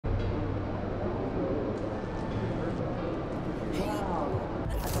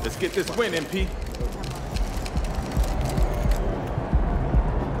Let's get this win, MP.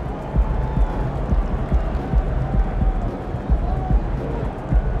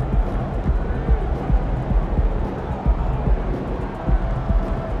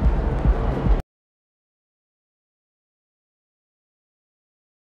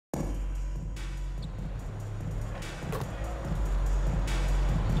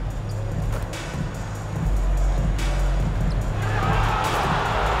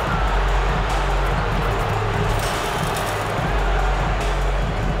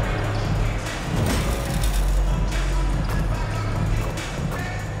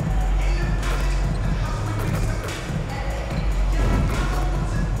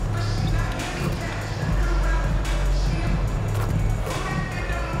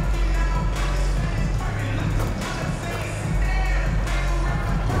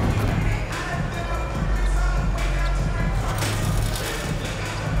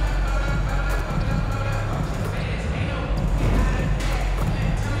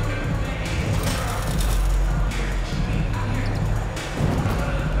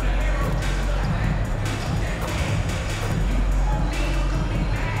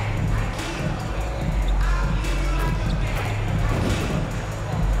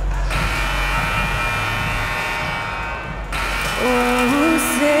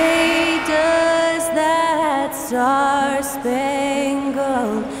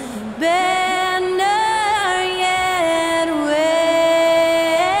 Star-spangled banner yet wave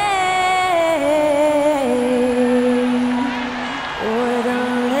o'er the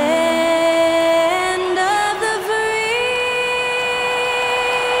land of the free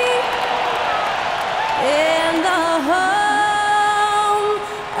and the home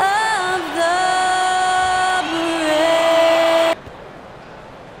of the brave.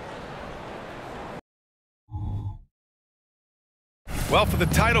 Well, for the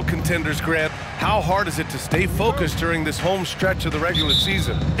title contenders, Grant, how hard is it to stay focused during this home stretch of the regular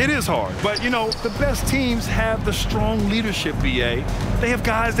season? It is hard, but you know, the best teams have the strong leadership, BA. They have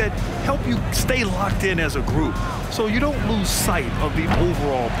guys that help you stay locked in as a group, so you don't lose sight of the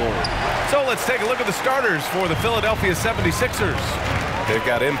overall goal. So let's take a look at the starters for the Philadelphia 76ers. They've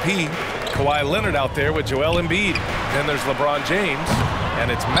got MP, Kawhi Leonard out there with Joel Embiid. Then there's LeBron James, and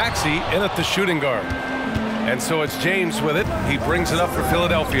it's Maxey in at the shooting guard. And so it's James with it. He brings it up for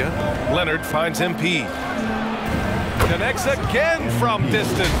Philadelphia. Leonard finds MP. Connects again from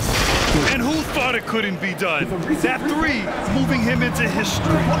distance. And who thought it couldn't be done? That three, moving him into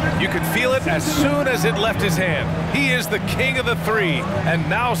history. You could feel it as soon as it left his hand. He is the king of the three, and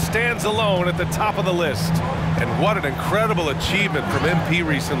now stands alone at the top of the list. And what an incredible achievement from MP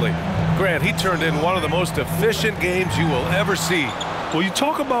recently. Grant, he turned in one of the most efficient games you will ever see. Well, you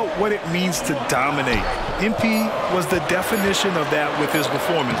talk about what it means to dominate. MP was the definition of that with his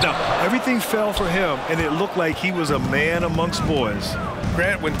performance. Now, everything fell for him, and it looked like he was a man amongst boys.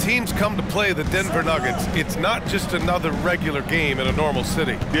 Grant, when teams come to play the Denver Nuggets, it's not just another regular game in a normal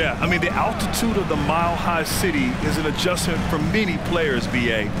city. Yeah, I mean, the altitude of the mile-high city is an adjustment for many players,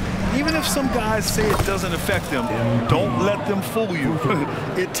 BA. Even if some guys say it doesn't affect them, don't let them fool you.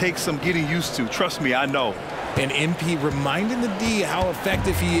 It takes some getting used to. Trust me, I know. And MP reminding the D how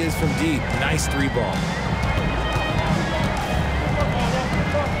effective he is from deep. Nice three ball.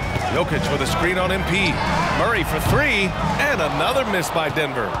 Jokic with a screen on MP. Murray for three, and another miss by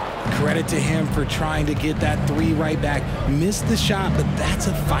Denver. Credit to him for trying to get that three right back. Missed the shot, but that's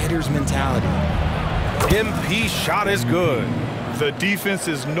a fighter's mentality. MP shot is good. The defense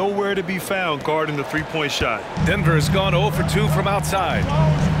is nowhere to be found guarding the three-point shot. Denver has gone 0 for 2 from outside.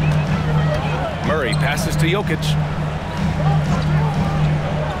 Murray passes to Jokic.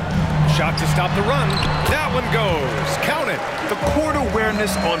 Shot to stop the run. That one goes. Count it. The court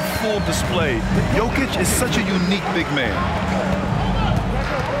awareness on full display. Jokic is such a unique big man.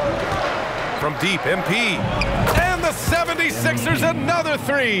 From deep, MP. And the 76ers another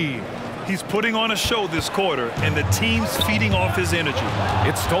three. He's putting on a show this quarter, and the team's feeding off his energy.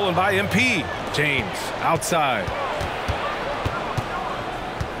 It's stolen by MP. James outside.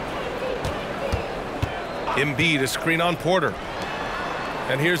 Embiid to screen on Porter.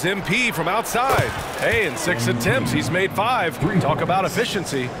 And here's MP from outside. Hey, in 6 attempts, he's made 5. Talk about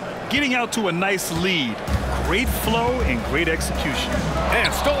efficiency. Getting out to a nice lead. Great flow and great execution.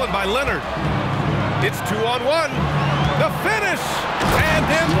 And stolen by Leonard. It's 2-on-1. The finish! And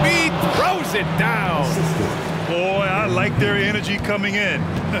Embiid throws it down. Boy, I like their energy coming in.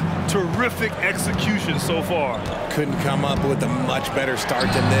 Terrific execution so far. Couldn't come up with a much better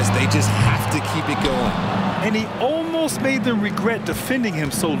start than this. They just have to keep it going. And he almost made them regret defending him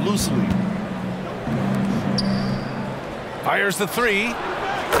so loosely. Fires the three.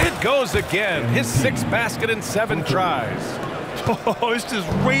 It goes again. His 6th basket in 7 tries. Oh, it's just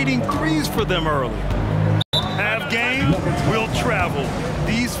raining threes for them early. Have game, will travel.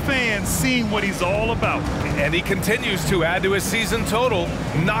 These fans seeing what he's all about. And he continues to add to his season total,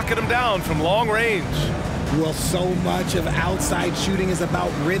 knocking him down from long range. Well, so much of outside shooting is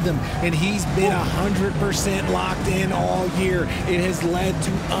about rhythm, and he's been 100% locked in all year. It has led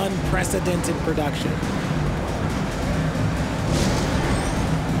to unprecedented production.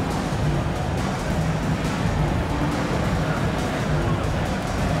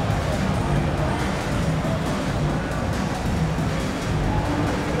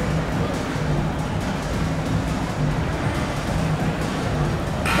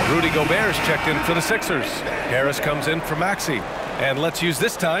 Gobert's checked in for the Sixers. Harris comes in for Maxey. And let's use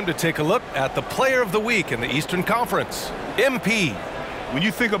this time to take a look at the player of the week in the Eastern Conference, MP. When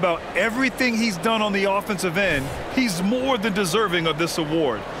you think about everything he's done on the offensive end, he's more than deserving of this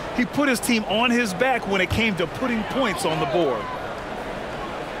award. He put his team on his back when it came to putting points on the board.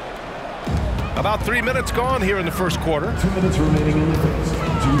 About 3 minutes gone here in the first quarter. 2 minutes remaining in the first.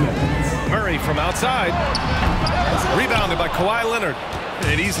 2 minutes. Murray from outside. Rebounded by Kawhi Leonard.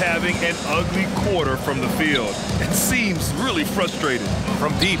 And he's having an ugly quarter from the field. It seems really frustrated.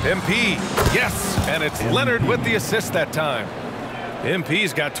 From deep, MP. Yes, and it's Leonard with the assist that time.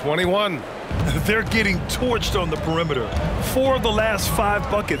 MP's got 21. They're getting torched on the perimeter. 4 of the last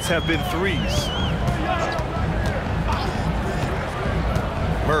 5 buckets have been threes.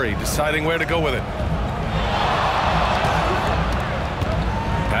 Murray deciding where to go with it.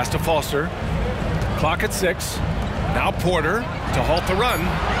 Pass to Foster. Clock at 6. Now Porter to halt the run.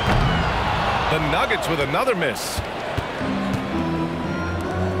 The Nuggets with another miss.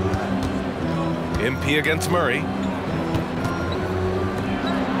 MP against Murray.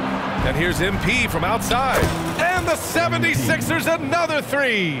 And here's MP from outside. And the 76ers another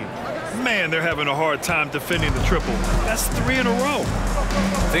 3. Man, they're having a hard time defending the triple. That's 3 in a row.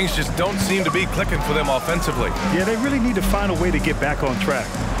 Things just don't seem to be clicking for them offensively. Yeah, they really need to find a way to get back on track.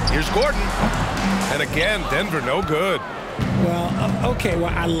 Here's Gordon. And again, Denver no good. Well, okay,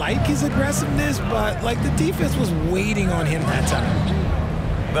 well, I like his aggressiveness, but, like, the defense was waiting on him that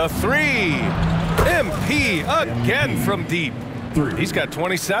time. The 3. MP again from deep. He's got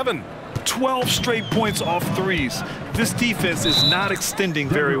 27. 12 straight points off threes. This defense is not extending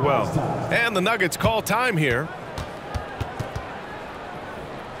very well. And the Nuggets call time here.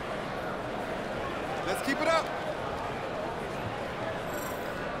 Let's keep it up.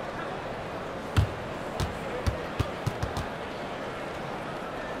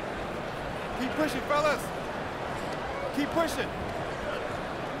 Keep pushing, fellas. Keep pushing.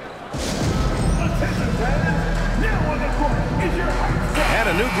 And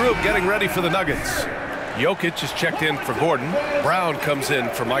a new group getting ready for the Nuggets. Jokic is checked in for Gordon. Brown comes in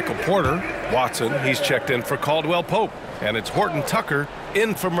for Michael Porter. Watson, he's checked in for Caldwell Pope. And it's Horton Tucker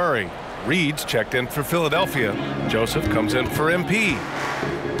in for Murray. Reed's checked in for Philadelphia. Joseph comes in for MP.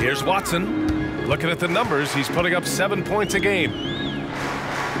 Here's Watson. Looking at the numbers, he's putting up 7 points a game.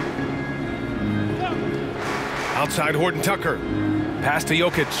 Outside Horton Tucker. Pass to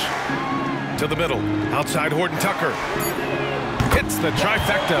Jokic. To the middle. Outside Horton Tucker. Hits the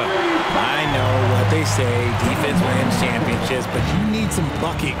trifecta. I know what they say, defense wins championships, but you need some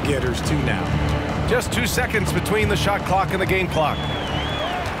bucket getters too now. Just 2 seconds between the shot clock and the game clock.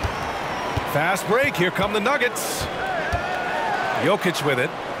 Fast break. Here come the Nuggets. Jokic with it.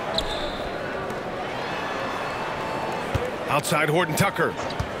 Outside Horton Tucker.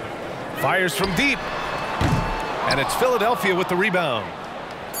 Fires from deep. And it's Philadelphia with the rebound.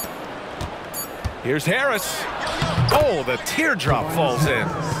 Here's Harris. Oh, the teardrop falls in.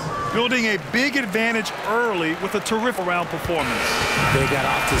 Building a big advantage early with a terrific round performance. They got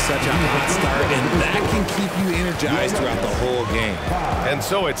off to such a hot start, and that can keep you energized throughout the whole game. And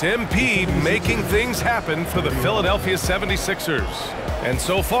so it's MP making things happen for the Philadelphia 76ers. And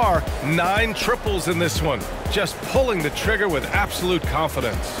so far, 9 triples in this one. Just pulling the trigger with absolute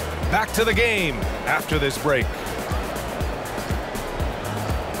confidence. Back to the game after this break.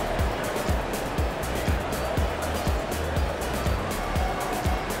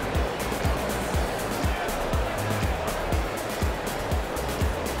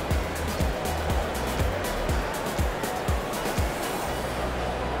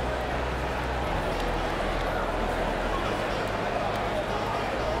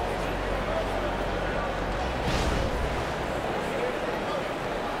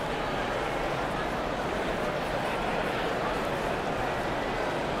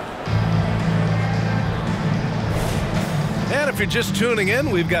 If you're just tuning in,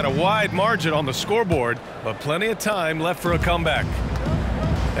 we've got a wide margin on the scoreboard, but plenty of time left for a comeback.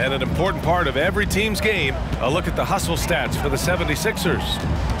 And an important part of every team's game, a look at the hustle stats for the 76ers.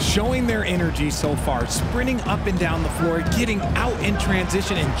 Showing their energy so far, sprinting up and down the floor, getting out in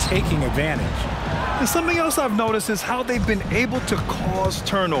transition and taking advantage. And something else I've noticed is how they've been able to cause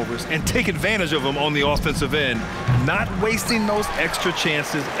turnovers and take advantage of them on the offensive end, not wasting those extra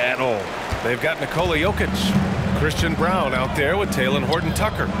chances at all. They've got Nikola Jokic, Christian Brown out there with Talen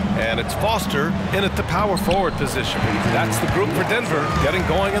Horton-Tucker, and it's Foster in at the power forward position. That's the group for Denver getting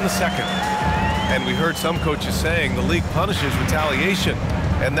going in the second. And we heard some coaches saying the league punishes retaliation,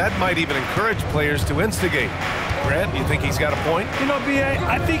 and that might even encourage players to instigate. Grant, you think he's got a point? You know, B.A.,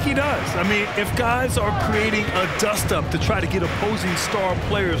 I think he does. I mean, if guys are creating a dust-up to try to get opposing star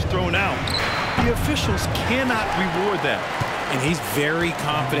players thrown out, the officials cannot reward that. And he's very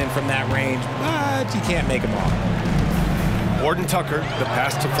confident from that range, but you can't make him off. Horton-Tucker, the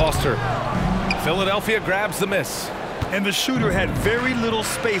pass to Foster. Philadelphia grabs the miss. And the shooter had very little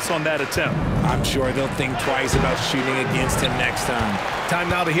space on that attempt. I'm sure they'll think twice about shooting against him next time. Time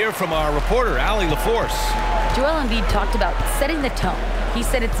now to hear from our reporter, Allie LaForce. Joel Embiid talked about setting the tone. He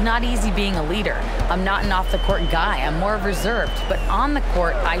said it's not easy being a leader. I'm not an off-the-court guy. I'm more reserved. But on the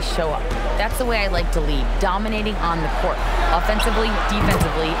court, I show up. That's the way I like to lead, dominating on the court, offensively,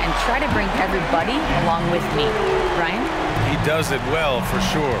 defensively, and try to bring everybody along with me. Ryan? He does it well, for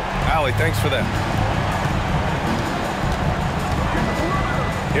sure. Allie, thanks for that.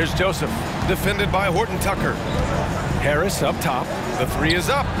 Here's Joseph, defended by Horton-Tucker. Harris up top. The three is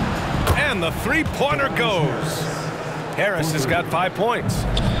up. And the three-pointer goes. Harris has got 5 points.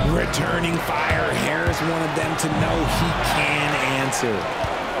 Returning fire. Harris wanted them to know he can answer.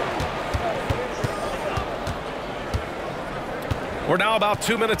 We're now about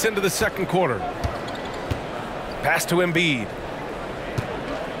 2 minutes into the second quarter. Pass to Embiid.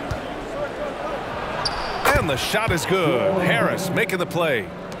 And the shot is good. Harris making the play.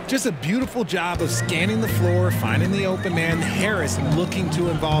 Just a beautiful job of scanning the floor, finding the open man. Harris looking to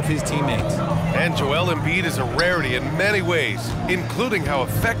involve his teammates. And Joel Embiid is a rarity in many ways, including how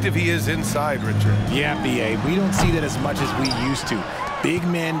effective he is inside, Richard. Yeah, B.A., we don't see that as much as we used to. Big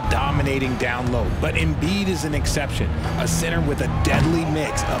men dominating down low. But Embiid is an exception. A center with a deadly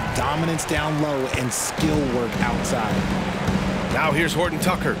mix of dominance down low and skill work outside. Now here's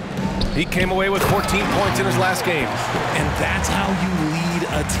Horton-Tucker. He came away with 14 points in his last game. And that's how you lead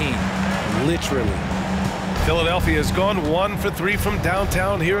a team, literally. Philadelphia has gone 1 for 3 from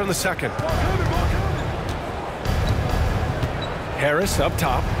downtown here in the second. Harris up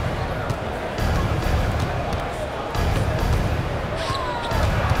top.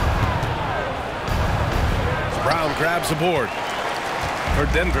 Brown grabs the board. For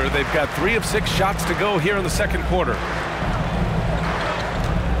Denver, they've got 3 of 6 shots to go here in the second quarter.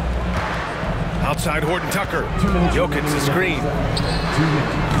 Outside Horton-Tucker. Jokic the screen.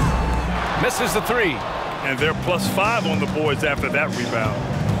 Misses the 3. And they're +5 on the boards after that rebound.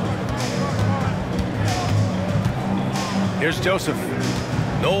 Here's Joseph.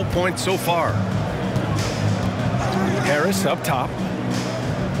 No points so far. Harris up top.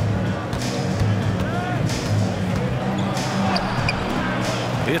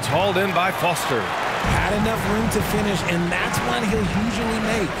 It's hauled in by Foster. Had enough room to finish, and that's one he'll usually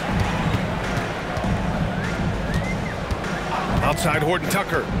make. Outside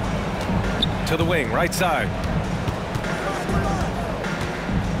Horton-Tucker. To the wing, right side.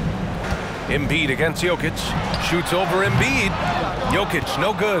 Embiid against Jokic. Shoots over Embiid. Jokic,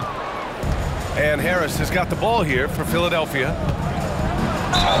 no good. And Harris has got the ball here for Philadelphia.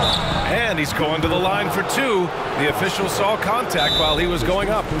 And he's going to the line for 2. The official saw contact while he was going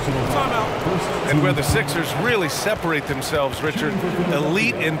up. And where the Sixers really separate themselves, Richard,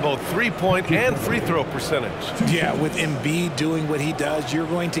 elite in both three-point and free-throw percentage. Yeah, with Embiid doing what he does, you're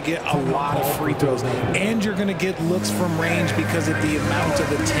going to get a lot of free throws. And you're going to get looks from range because of the amount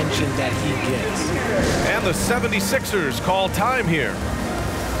of attention that he gets. And the 76ers call time here.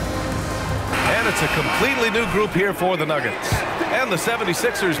 And it's a completely new group here for the Nuggets. And the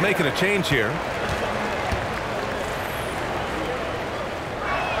 76ers making a change here.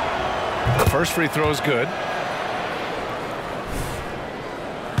 The first free throw is good.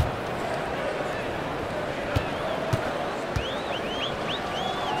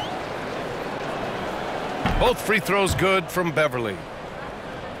 Both free throws good from Beverly.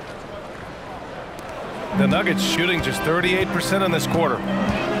 The Nuggets shooting just 38% in this quarter.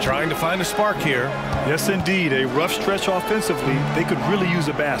 Trying to find a spark here. Yes, indeed. A rough stretch offensively. They could really use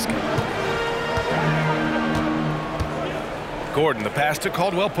a basket. Gordon, the pass to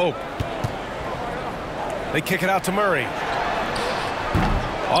Caldwell-Pope. They kick it out to Murray.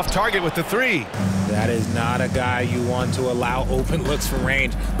 Off target with the 3. That is not a guy you want to allow open looks from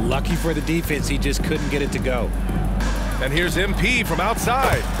range. Lucky for the defense, he just couldn't get it to go. And here's MP from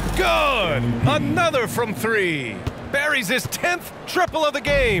outside. Good! Another from 3. Buries his 10th triple of the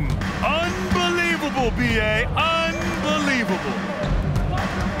game. Unbelievable, B.A. Unbelievable.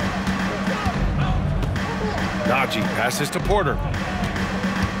 Najee passes to Porter.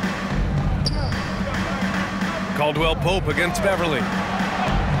 Caldwell Pope against Beverly.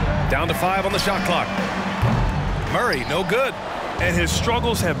 Down to 5 on the shot clock. Murray, no good. And his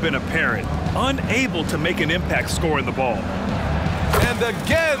struggles have been apparent. Unable to make an impact scoring the ball. And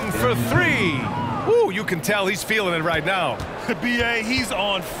again for 3. Woo, you can tell he's feeling it right now. B.A., he's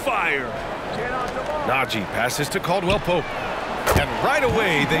on fire. Najee passes to Caldwell Pope. And right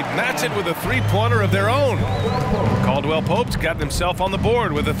away, they match it with a 3-pointer of their own. Caldwell Pope's gotten himself on the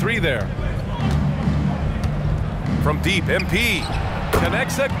board with a 3 there. From deep, MP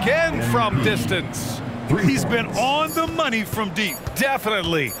connects again from distance. He's been on the money from deep.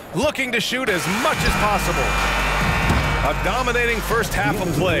 Definitely looking to shoot as much as possible. A dominating first half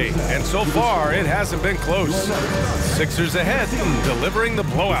of play, and so far it hasn't been close. Sixers ahead, delivering the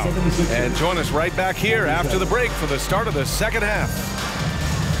blowout. And join us right back here after the break for the start of the second half.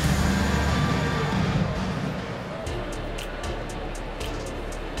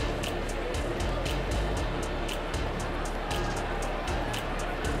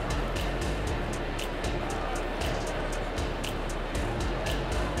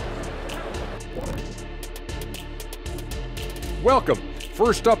 Welcome.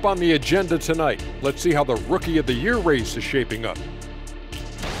 First up on the agenda tonight, let's see how the Rookie of the Year race is shaping up.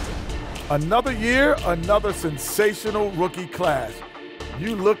 Another year, another sensational rookie class.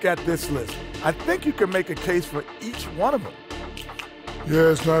 You look at this list, I think you can make a case for each one of them.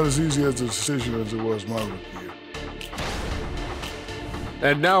 Yeah, it's not as easy as a decision as it was my rookie year.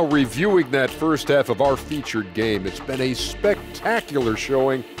 And now reviewing that first half of our featured game, it's been a spectacular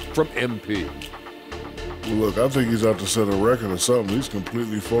showing from MP. Well, look, I think he's out to set a record or something. He's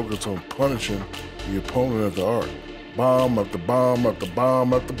completely focused on punishing the opponent at the arc. Bomb after bomb after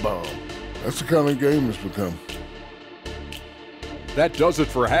bomb after bomb. That's the kind of game it's become. That does it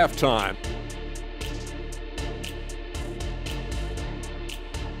for halftime.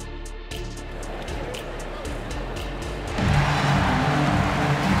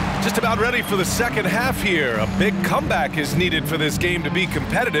 Just about ready for the second half here. A big comeback is needed for this game to be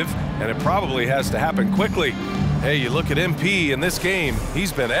competitive, and it probably has to happen quickly. Hey, you look at MP in this game,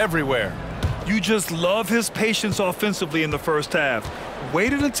 he's been everywhere. You just love his patience offensively in the first half.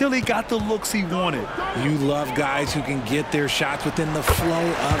 Waited until he got the looks he wanted. You love guys who can get their shots within the flow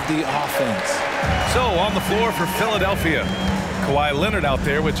of the offense. So on the floor for Philadelphia, Kawhi Leonard out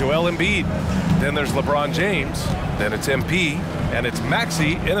there with Joel Embiid. Then there's LeBron James. Then it's MP, and it's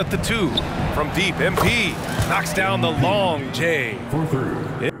Maxey in at the 2. From deep, MP knocks down the long J.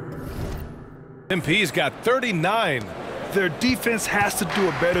 MP's got 39. Their defense has to do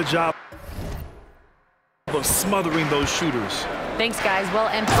a better job of smothering those shooters. Thanks, guys. Well,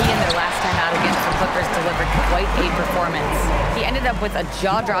 MP in their last time out against the Clippers delivered quite a performance. He ended up with a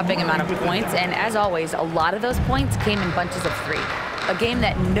jaw-dropping amount of points, and as always, a lot of those points came in bunches of 3. A game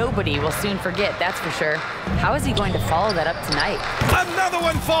that nobody will soon forget, that's for sure. How is he going to follow that up tonight? Another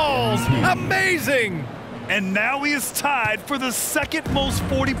one falls! Amazing! And now he is tied for the second most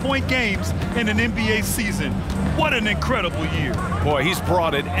 40-point games in an NBA season. What an incredible year. Boy, he's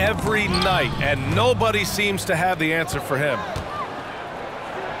brought it every night, and nobody seems to have the answer for him.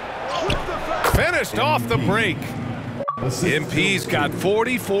 Finished off the break. MP's got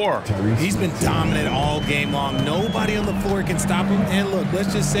 44. He's been dominant all game long. Nobody on the floor can stop him. And look,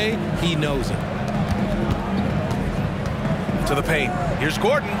 let's just say he knows it. To the paint. Here's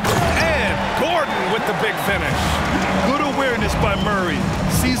Gordon. And Gordon with the big finish. Good awareness by Murray.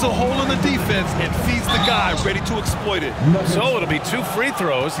 Sees a hole in the defense and feeds the guy ready to exploit it. So it'll be 2 free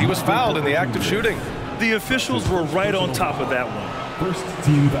throws. He was fouled in the act of shooting. The officials were right on top of that one. First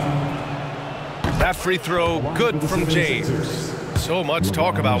team foul. That free throw good from James. So much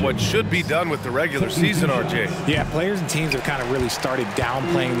talk about what should be done with the regular season, RJ. Yeah, players and teams have kind of really started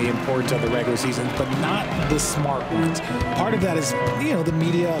downplaying the importance of the regular season, but not the smart ones. Part of that is, you know, the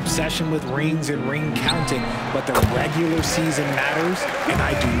media obsession with rings and ring counting, but the regular season matters, and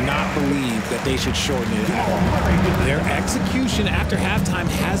I do not believe that they should shorten it at all. Their execution after halftime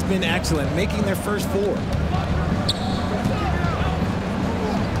has been excellent, making their first 4.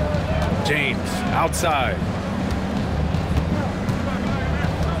 James outside.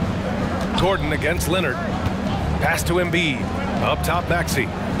 Gordon against Leonard. Pass to Embiid. Up top, Maxey.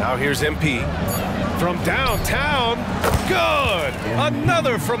 Now here's MP. From downtown. Good.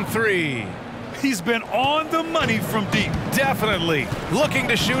 Another from 3. He's been on the money from deep. Definitely looking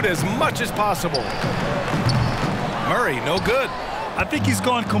to shoot as much as possible. Murray, no good. I think he's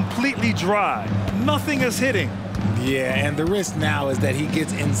gone completely dry. Nothing is hitting. Yeah, and the risk now is that he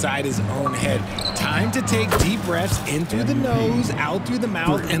gets inside his own head. Time to take deep breaths in through the nose, out through the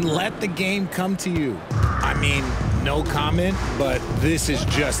mouth, and let the game come to you. I mean, no comment, but this is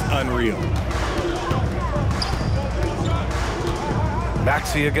just unreal.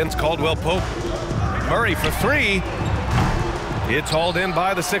 Maxey against Caldwell Pope. Murray for three. It's hauled in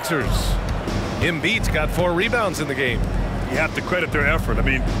by the Sixers. Embiid's got 4 rebounds in the game. You have to credit their effort. I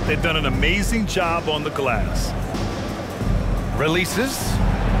mean, they've done an amazing job on the glass. Releases.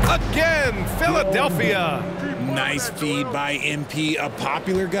 Again, Philadelphia. Nice feed by MP, a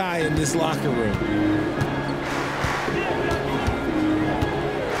popular guy in this locker room.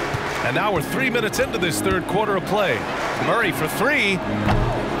 And now we're 3 minutes into this third quarter of play. Murray for three.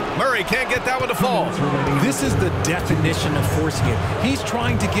 Murray can't get that one to fall. This is the definition of forcing it. He's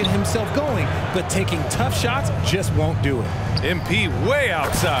trying to get himself going, but taking tough shots just won't do it. MP way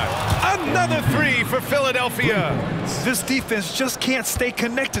outside. Another three for Philadelphia. This defense just can't stay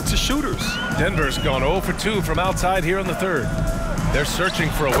connected to shooters. Denver's gone 0 for 2 from outside here in the third. They're searching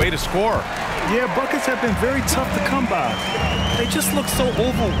for a way to score. Yeah, buckets have been very tough to come by. They just look so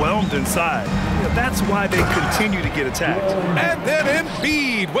overwhelmed inside. Yeah, that's why they continue to get attacked. And then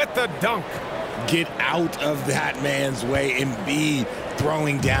Embiid with the dunk. Get out of that man's way. Embiid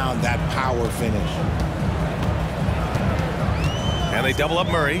throwing down that power finish. And they double up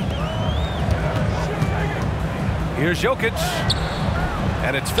Murray. Here's Jokic.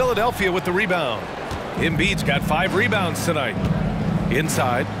 And it's Philadelphia with the rebound. Embiid's got 5 rebounds tonight.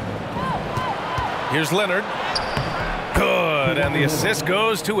 Inside. Here's Leonard. Good, and the assist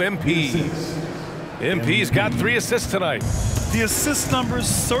goes to MP. MP's got 3 assists tonight. The assist numbers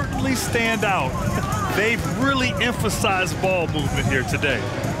certainly stand out. They've really emphasized ball movement here today.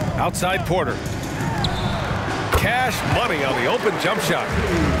 Outside Porter. Cash money on the open jump shot.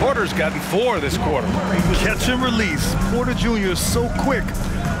 Porter's gotten 4 this quarter. Catch and release. Porter Jr. is so quick.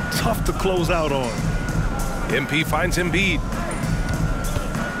 Tough to close out on. MP finds Embiid.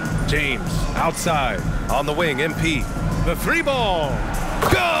 James outside on the wing. MP. The 3-ball.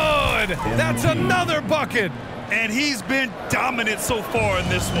 Good! That's another bucket. And he's been dominant so far in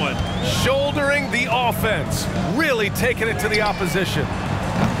this one. Shouldering the offense. Really taking it to the opposition.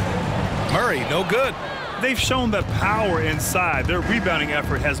 Murray, no good. They've shown that power inside. Their rebounding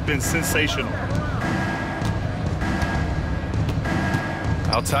effort has been sensational.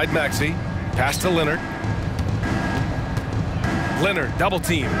 Outside Maxey. Pass to Leonard. Leonard, double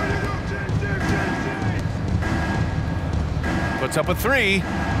team. Puts up a 3.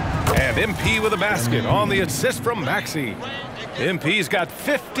 And MP with a basket on the assist from Maxey. MP's got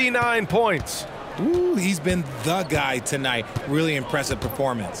 59 points. Ooh, he's been the guy tonight. Really impressive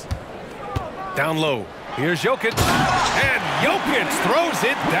performance. Down low. Here's Jokic. And Jokic throws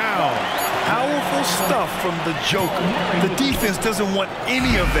it down. Powerful stuff from the Joker. The defense doesn't want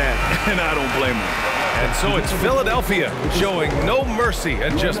any of that, and I don't blame them. And so it's Philadelphia showing no mercy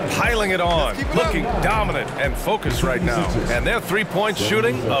and just piling it on. Looking dominant and focused right now. And their 3-point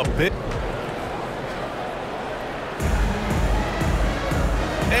shooting a bit.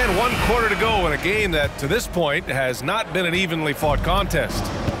 And 1 quarter to go in a game that to this point has not been an evenly fought contest.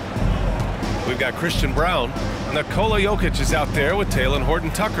 We've got Christian Brown. Nikola Jokic is out there with Talen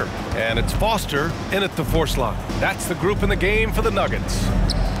Horton-Tucker. And it's Foster in at the 4 slot. That's the group in the game for the Nuggets.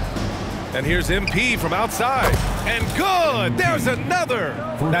 And here's MP from outside. And good! There's another!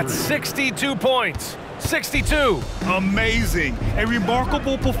 That's 62 points. 62. Amazing. A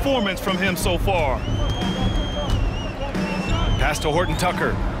remarkable performance from him so far. Pass to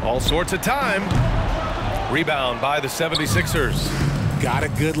Horton-Tucker. All sorts of time. Rebound by the 76ers. Got a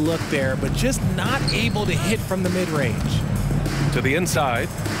good look there, but just not able to hit from the mid-range. To the inside.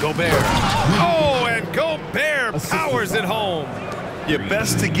 Gobert. Oh, and Gobert powers it home. You're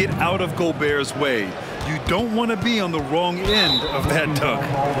best to get out of Gobert's way. You don't want to be on the wrong end of that dunk.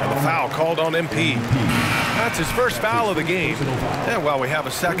 And the foul called on MP. That's his first foul of the game. And while we have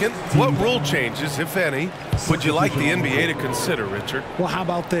a second, what rule changes, if any, would you like the NBA to consider, Richard? Well, how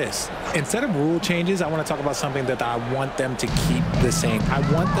about this? Instead of rule changes, I want to talk about something that I want them to keep the same. I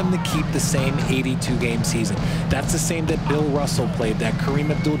want them to keep the same 82-game season. That's the same that Bill Russell played, that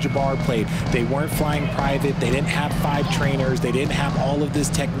Kareem Abdul-Jabbar played. They weren't flying private. They didn't have 5 trainers. They didn't have all of this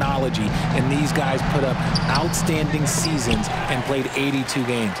technology. And these guys put up outstanding seasons and played 82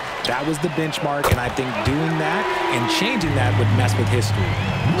 games. That was the benchmark, and I think doing that and changing that would mess with history.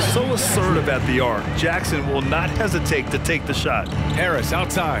 So assertive at the arc. Jackson will not hesitate to take the shot. Harris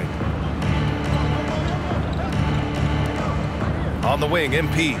outside. On the wing,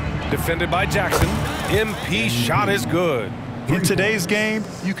 MP. Defended by Jackson. MP shot is good. In today's game,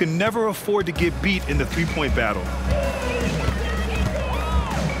 you can never afford to get beat in the three-point battle.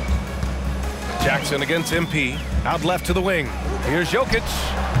 Jackson against MP. Out left to the wing. Here's Jokic.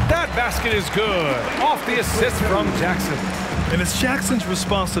 That basket is good. Off the assist from Jackson. And it's Jackson's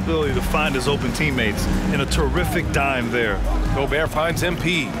responsibility to find his open teammates, and a terrific dime there. Gobert finds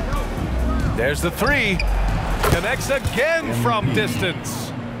MP. There's the three. Connects again from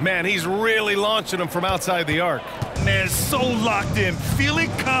distance. Man, he's really launching them from outside the arc. Man, so locked in,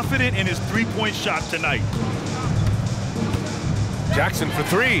 feeling confident in his three-point shot tonight. Jackson for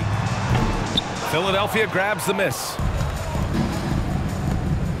three. Philadelphia grabs the miss.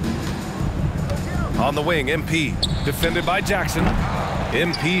 On the wing, MP. Defended by Jackson.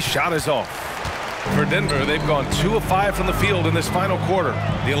 MP shot is off. For Denver, they've gone 2 of 5 from the field in this final quarter.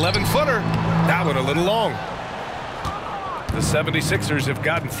 The 11-footer, that one a little long. The 76ers have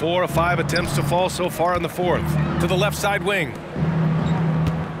gotten 4 of 5 attempts to fall so far in the fourth. To the left side wing.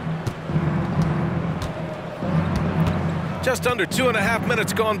 Just under 2.5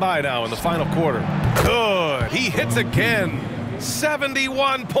 minutes gone by now in the final quarter. Good, he hits again.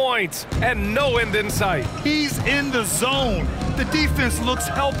 71 points and no end in sight. He's in the zone. The defense looks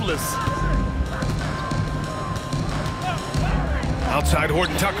helpless. Outside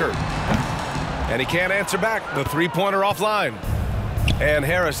Horton Tucker. And he can't answer back. The three-pointer offline. And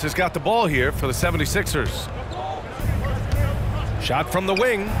Harris has got the ball here for the 76ers. Shot from the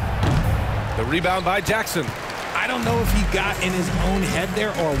wing. The rebound by Jackson. I don't know if he got in his own head there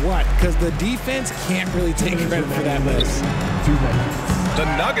or what, because the defense can't really take credit for that miss. The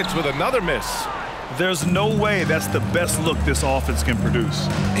Nuggets with another miss. There's no way that's the best look this offense can produce.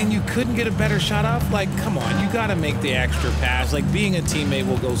 And you couldn't get a better shot off? Like, come on, you got to make the extra pass. Like, being a teammate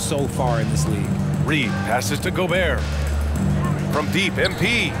will go so far in this league. Reed passes to Gobert. From deep,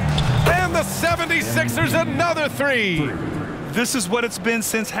 MP. And the 76ers another three. This is what it's been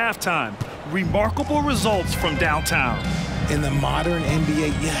since halftime. Remarkable results from downtown. In the modern NBA,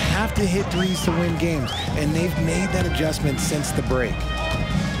 you have to hit threes to win games, and they've made that adjustment since the break.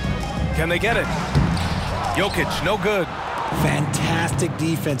 Can they get it? Jokic, no good. Fantastic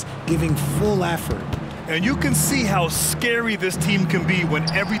defense, giving full effort. And you can see how scary this team can be when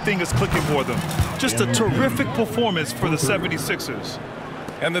everything is clicking for them. Just a terrific performance for the 76ers.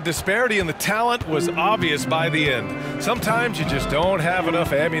 And the disparity in the talent was obvious by the end. Sometimes you just don't have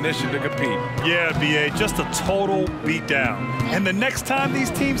enough ammunition to compete. Yeah, B.A., just a total beatdown. And the next time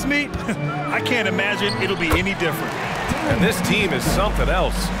these teams meet, I can't imagine it'll be any different. And this team is something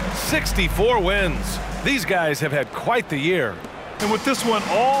else. 64 wins. These guys have had quite the year. And with this one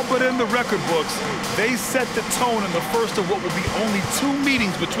all but in the record books, they set the tone in the first of what will be only 2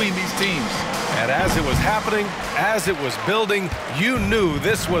 meetings between these teams. And as it was happening, as it was building, you knew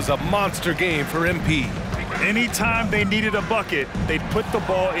this was a monster game for MP. Anytime they needed a bucket, they'd put the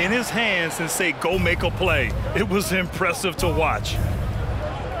ball in his hands and say, go make a play. It was impressive to watch.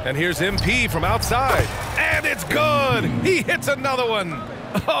 And here's MP from outside. And it's good! He hits another one.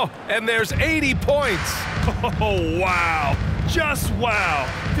 Oh, and there's 80 points. Oh, wow. Just wow.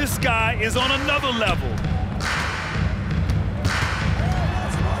 This guy is on another level.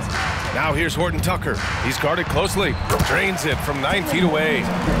 Now here's Horton Tucker. He's guarded closely. Drains it from 9 feet away.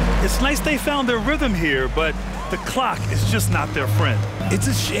 It's nice they found their rhythm here, but the clock is just not their friend. It's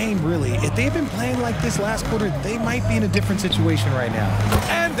a shame, really. If they'd been playing like this last quarter, they might be in a different situation right now.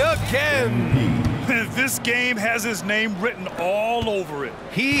 And again! This game has his name written all over it.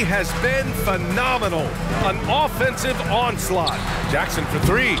 He has been phenomenal. An offensive onslaught. Jackson for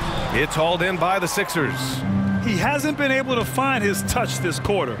 3. It's hauled in by the Sixers. He hasn't been able to find his touch this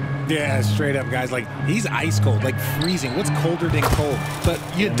quarter. Yeah, straight up, guys. Like, he's ice cold, like freezing. What's colder than cold? But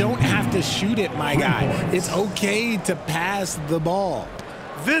you don't have to shoot it, my guy. It's okay to pass the ball.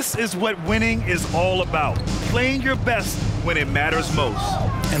 This is what winning is all about. Playing your best when it matters most.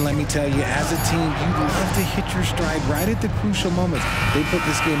 And let me tell you, as a team, you love to hit your stride right at the crucial moments. They put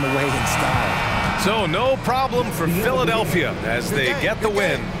this game away in style. So no problem for Philadelphia as they get the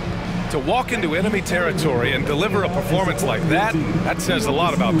win. To walk into enemy territory and deliver a performance like that, that says a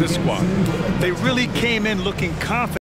lot about this squad. They really came in looking confident.